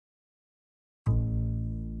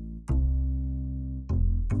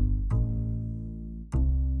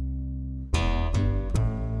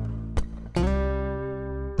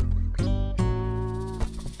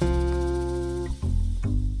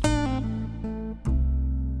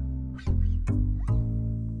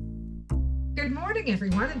morning,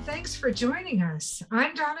 everyone, and thanks for joining us.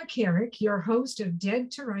 I'm Donna Carrick, your host of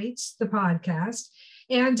Dead to Rights, the podcast,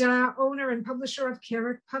 and owner and publisher of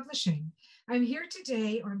Carrick Publishing. I'm here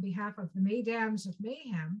today on behalf of the Mesdames of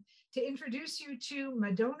Mayhem to introduce you to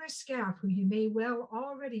Madonna Scaff, who you may well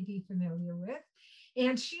already be familiar with.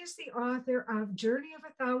 And she is the author of Journey of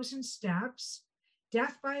a Thousand Steps,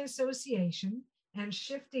 Death by Association, and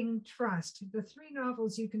Shifting Trust, the three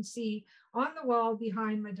novels you can see on the wall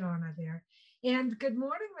behind Madonna there. And good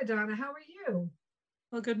morning, Madonna. How are you?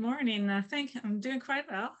 Well, good morning. I'm doing quite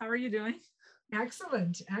well. How are you doing?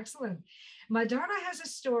 Excellent, excellent. Madonna has a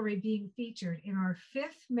story being featured in our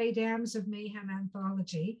 5th Mesdames of Mayhem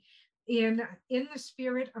anthology, In the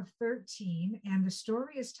Spirit of 13, and the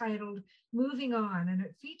story is titled Moving On, and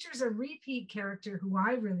it features a repeat character who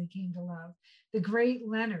I really came to love, the Great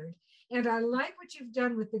Leonard. And I like what you've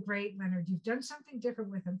done with the Great Leonard. You've done something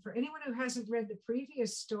different with him. For anyone who hasn't read the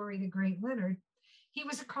previous story, The Great Leonard, he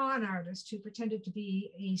was a con artist who pretended to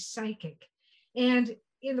be a psychic. And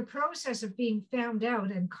in the process of being found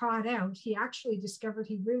out and caught out, he actually discovered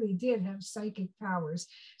he really did have psychic powers.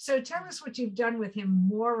 So tell us what you've done with him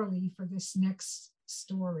morally for this next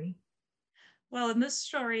story. Well, in this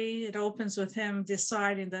story, it opens with him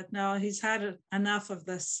deciding that no, he's had enough of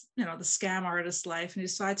this, the scam artist life, and he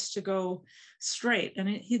decides to go straight. And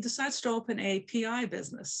he decides to open a PI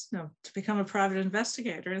business, to become a private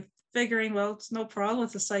investigator, figuring, well, it's no problem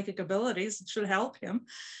with the psychic abilities. It should help him.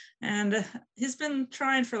 And he's been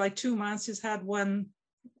trying for like 2 months. He's had one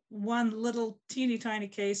little teeny tiny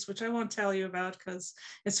case, which I won't tell you about because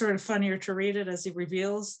it's sort of funnier to read it as he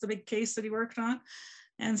reveals the big case that he worked on.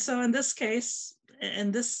 And so in this case,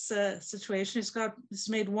 in this situation, he's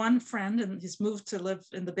made one friend, and he's moved to live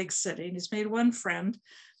in the big city, and he's made one friend.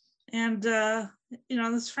 And,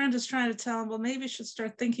 this friend is trying to tell him, well, maybe you should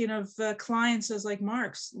start thinking of clients as like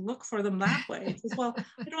marks, look for them that way. He says, well,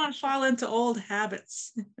 I don't want to fall into old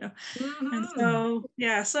habits. Mm-hmm. And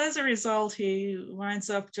so as a result, he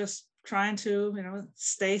winds up just trying to,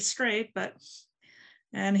 stay straight,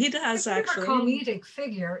 and he does actually. He's a comedic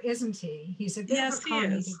figure, isn't he? He's a bit of a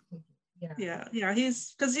comedic figure. Yeah.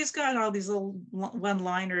 He's got all these little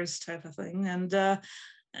one-liners type of thing,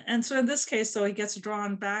 and so in this case, though, he gets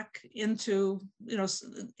drawn back into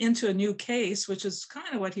a new case, which is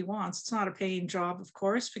kind of what he wants. It's not a paying job, of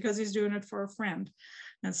course, because he's doing it for a friend,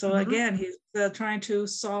 and so again, he's trying to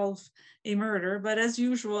solve a murder. But as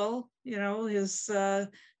usual, the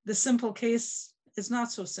simple case is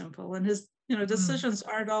not so simple, and his decisions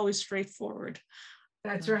aren't always straightforward.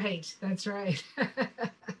 That's right.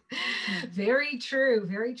 Very true.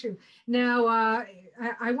 Very true. Now,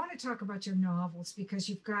 I want to talk about your novels because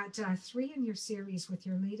you've got 3 in your series with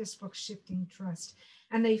your latest book, Shifting Trust.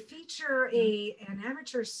 And they feature an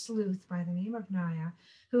amateur sleuth by the name of Naya,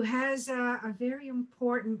 who has a very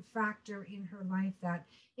important factor in her life that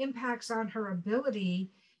impacts on her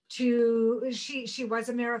ability she was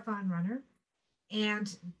a marathon runner.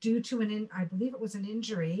 And due to I believe it was an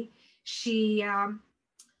injury, she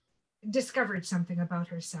discovered something about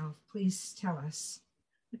herself. Please tell us.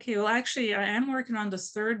 Okay, well, actually, I am working on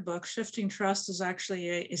this 3rd book. Shifting Trust is actually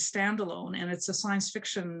a standalone, and it's a science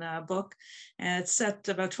fiction book. And it's set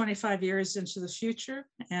about 25 years into the future,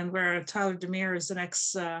 and where Tyler Demir is an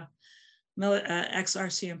ex-RCMP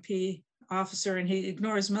officer, and he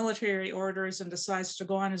ignores military orders and decides to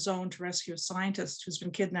go on his own to rescue a scientist who's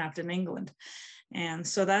been kidnapped in England. And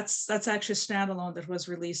so that's actually a standalone that was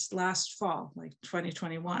released last fall, like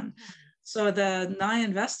 2021. So the Naya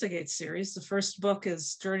Investigates series, the first book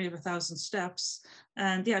is Journey of a Thousand Steps.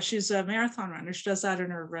 And yeah, she's a marathon runner. She does that in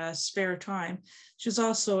her spare time. She's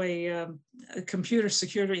also a computer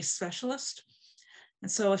security specialist.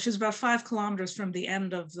 And so she's about 5 kilometers from the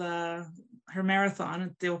end of her marathon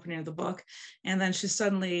at the opening of the book. And then she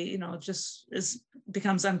suddenly,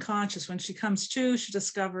 becomes unconscious. When she comes to, she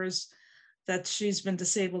discovers that she's been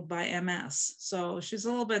disabled by MS. So she's a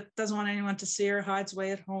little bit, doesn't want anyone to see her, hides away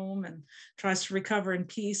at home and tries to recover in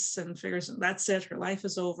peace and figures that's it, her life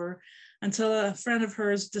is over, until a friend of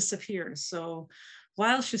hers disappears. So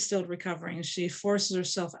while she's still recovering, she forces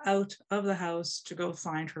herself out of the house to go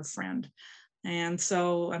find her friend. And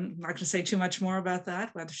so I'm not going to say too much more about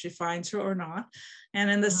that, whether she finds her or not. And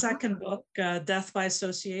in the second book, Death by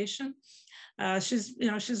Association, she's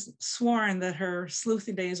sworn that her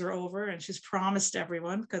sleuthing days are over, and she's promised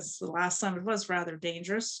everyone, because the last time it was rather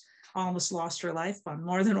dangerous, almost lost her life on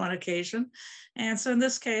more than one occasion. And so in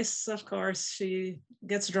this case, of course, she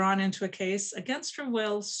gets drawn into a case against her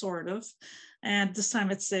will, sort of. And this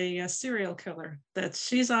time it's a serial killer that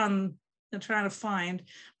she's on trying to find,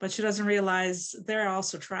 but she doesn't realize they're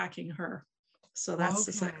also tracking her. So that's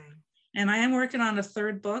the second. And I am working on a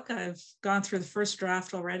third book. I've gone through the first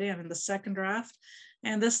draft already. I'm in the second draft.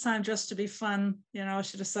 And this time, just to be fun,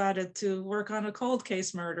 she decided to work on a cold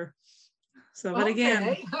case murder. So, but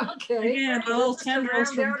again, okay, the very old good. Just to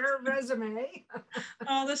tendrils round from, out her resume.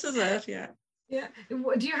 oh, this is it, yeah. Yeah.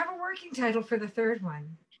 Do you have a working title for the third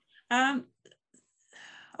one? Um,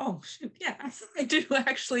 oh, shoot, yeah, I do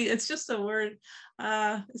actually. It's just a word.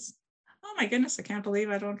 Oh my goodness, I can't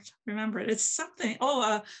believe I don't remember it. It's something,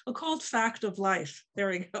 a cold fact of life. There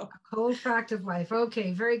we go. A cold fact of life.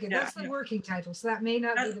 Okay, very good. Yeah, That's the working title. So that may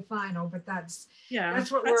not be the final, but that's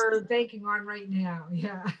what we're banking on right now.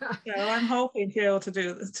 Yeah. Yeah, well, I'm hoping to be able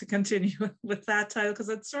to continue with that title because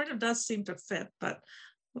it sort of does seem to fit, but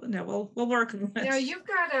we'll work on this. Yeah, you've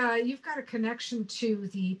got a connection to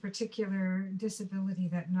the particular disability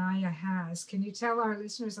that Naya has. Can you tell our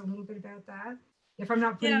listeners a little bit about that? If I'm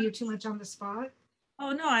not putting you too much on the spot.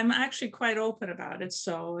 Oh no, I'm actually quite open about it,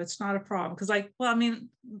 so it's not a problem. Because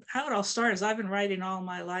how it all started is I've been writing all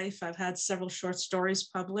my life. I've had several short stories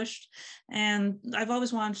published, and I've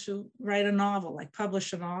always wanted to write a novel, like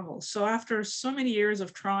publish a novel. So after so many years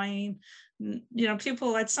of trying,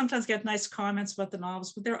 people, I'd sometimes get nice comments about the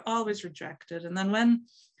novels, but they're always rejected. And then when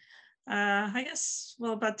I guess,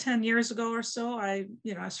 about 10 years ago or so, I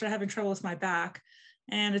started having trouble with my back.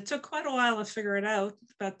 And it took quite a while to figure it out,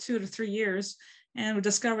 about 2 to 3 years, and we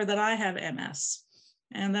discovered that I have MS.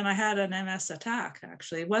 And then I had an MS attack,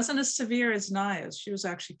 actually. It wasn't as severe as Naya's. She was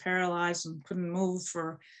actually paralyzed and couldn't move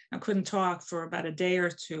and couldn't talk for about a day or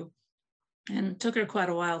two. And it took her quite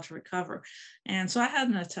a while to recover. And so I had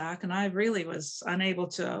an attack and I really was unable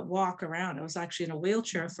to walk around. I was actually in a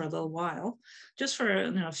wheelchair for a little while, just for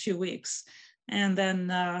a few weeks. And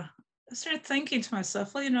then I started thinking to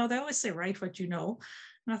myself, well, they always say, write what you know.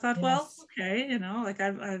 And I thought, yes. Well, okay, like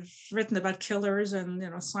I've written about killers and,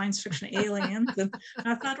 science fiction aliens. And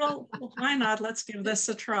I thought, well, why not? Let's give this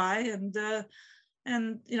a try.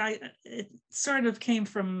 And it sort of came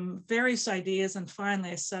from various ideas, and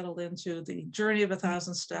finally I settled into the journey of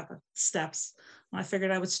 1,000 steps. I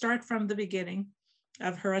figured I would start from the beginning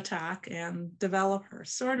of her attack and develop her,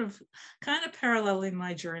 kind of paralleling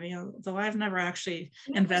my journey, although I've never actually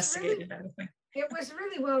investigated anything. It was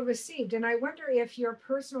really well received, and I wonder if your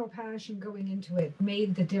personal passion going into it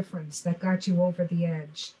made the difference that got you over the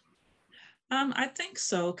edge. I think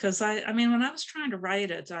so, because when I was trying to write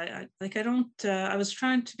it, I was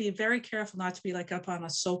trying to be very careful not to be like up on a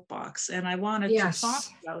soapbox, and I wanted to talk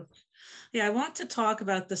about, I want to talk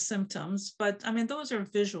about the symptoms, but those are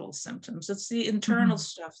visual symptoms. It's the internal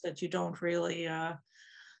stuff that you don't really,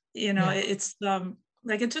 it's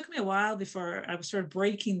like it took me a while before I was sort of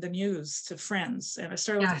breaking the news to friends, and I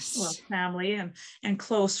started with family and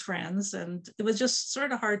close friends, and it was just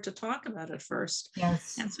sort of hard to talk about at first.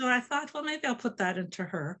 Yes. And so I thought, well, maybe I'll put that into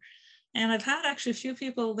her. And I've had actually a few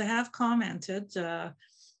people that have commented,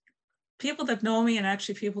 people that know me and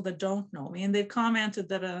actually people that don't know me, and they've commented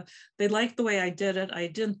that they liked the way I did it. I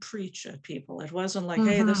didn't preach at people. It wasn't like,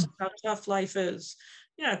 hey, this is how tough life is.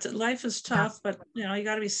 Yeah, life is tough, but you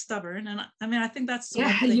got to be stubborn. And I think that's the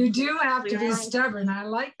one thing. You do have to be stubborn. I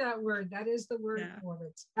like that word. That is the word for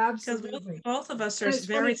it. Absolutely. Because both of us are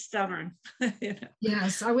very stubborn.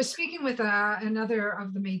 Yes, I was speaking with another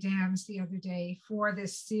of the mesdames the other day for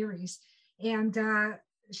this series, and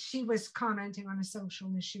she was commenting on a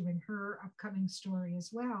social issue in her upcoming story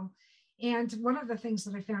as well. And one of the things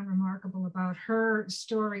that I found remarkable about her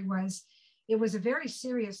story was it was a very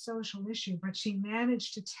serious social issue, but she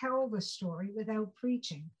managed to tell the story without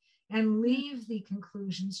preaching and leave the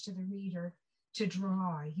conclusions to the reader to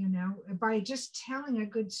draw, by just telling a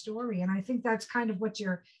good story. And I think that's kind of what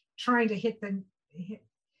you're trying to hit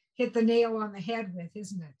the nail on the head with,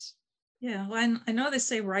 isn't it? Yeah, well, I know they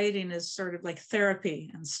say writing is sort of like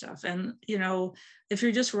therapy and stuff. And, if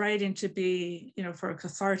you're just writing to be, for a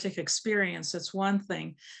cathartic experience, that's one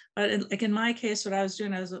thing. But like in my case, what I was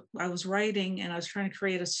doing, I was writing and I was trying to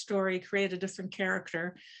create a story, create a different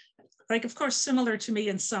character. Like, of course, similar to me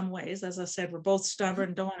in some ways. As I said, we're both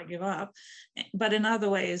stubborn, don't want to give up. But in other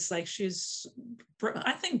ways, like she's,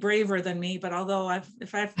 I think, braver than me. But although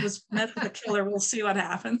if I was met with a killer, we'll see what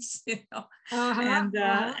happens,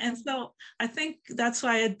 And so I think that's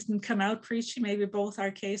why I didn't come out preaching, maybe both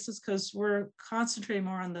our cases, because we're concentrating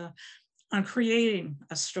more on creating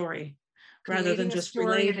a story rather than just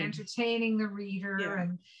relating. And entertaining the reader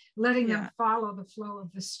and letting them follow the flow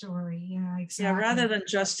of the story. Yeah, exactly. Yeah, rather than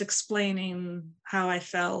just explaining how I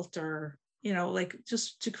felt or, like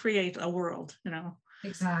just to create a world,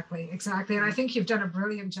 Exactly. And I think you've done a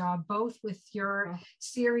brilliant job, both with your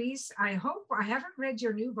series. I haven't read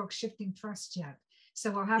your new book, Shifting Trust, yet.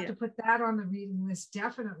 So we'll have to put that on the reading list,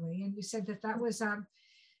 definitely. And you said that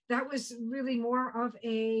was really more of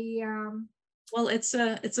a well, it's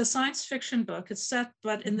a science fiction book. It's set,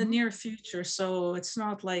 but in the near future, so it's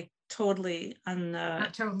not like totally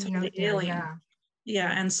totally alien. Yeah.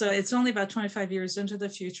 Yeah, and so it's only about 25 years into the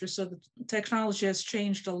future, so the technology has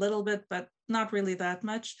changed a little bit, but not really that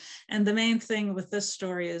much. And the main thing with this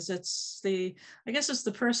story is I guess it's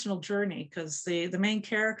the personal journey, because the main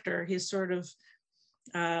character, he's sort of,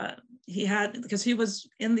 because he was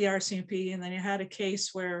in the RCMP, and then he had a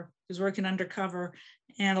case where he was working undercover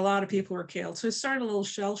and a lot of people were killed. So he started a little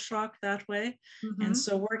shell shock that way. And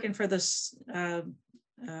so working for this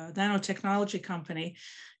nanotechnology company,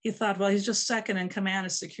 he thought, well, he's just second in command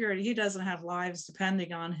of security. He doesn't have lives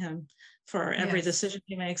depending on him for every decision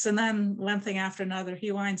he makes. And then one thing after another,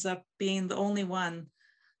 he winds up being the only one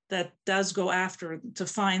that does go after to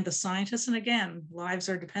find the scientists. And again, lives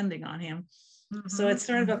are depending on him. So it's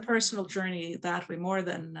sort of a personal journey that way, more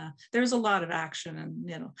than there's a lot of action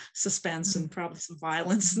and suspense and probably some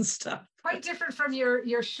violence and stuff. Quite different from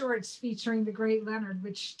your shorts featuring the great Leonard,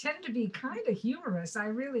 which tend to be kind of humorous. I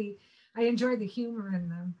enjoy the humor in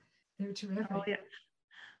them. They're terrific. Oh,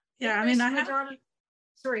 yeah. I mean,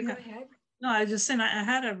 Sorry, go ahead. No, I was just saying I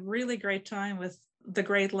had a really great time with the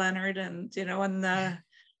great Leonard, and when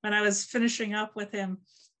I was finishing up with him,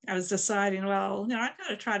 I was deciding, well, I've got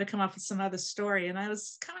to try to come up with some other story. And I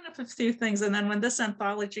was coming up with a few things. And then when this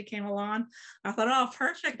anthology came along, I thought, oh,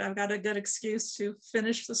 perfect. I've got a good excuse to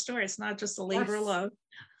finish the story. It's not just a labor of love.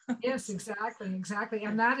 Yes, exactly.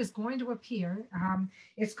 And that is going to appear.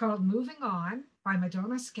 It's called Moving On by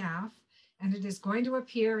Madonna Scaff. And it is going to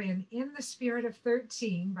appear in the Spirit of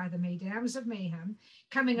 13 by the Mesdames of Mayhem,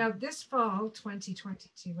 coming out this fall,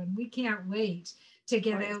 2022. And we can't wait to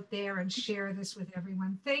get out there and share this with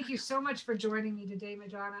everyone. Thank you so much for joining me today,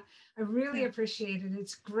 Madonna. I really appreciate it.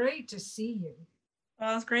 It's great to see you.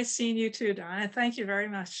 Well, it's great seeing you too, Donna. Thank you very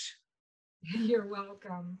much. You're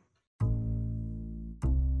welcome.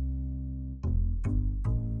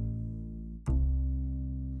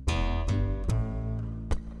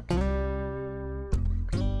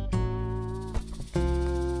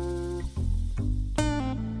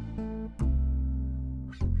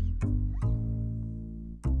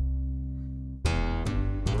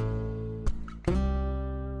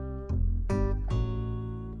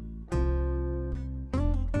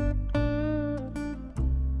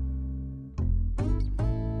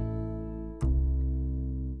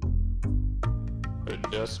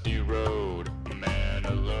 Dusty road, man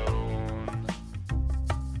alone.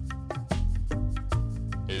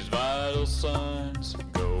 His vital signs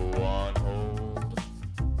go on hold,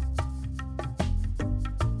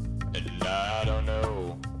 and I don't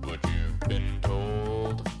know what you've been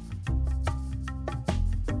told,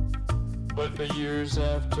 but the years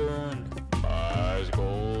have turned my eyes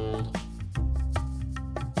gold.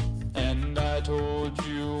 And I told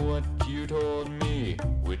you what you told me,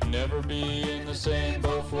 we'd never be in the same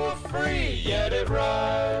boat for free. Yet it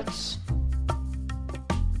rides,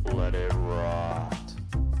 let it ride.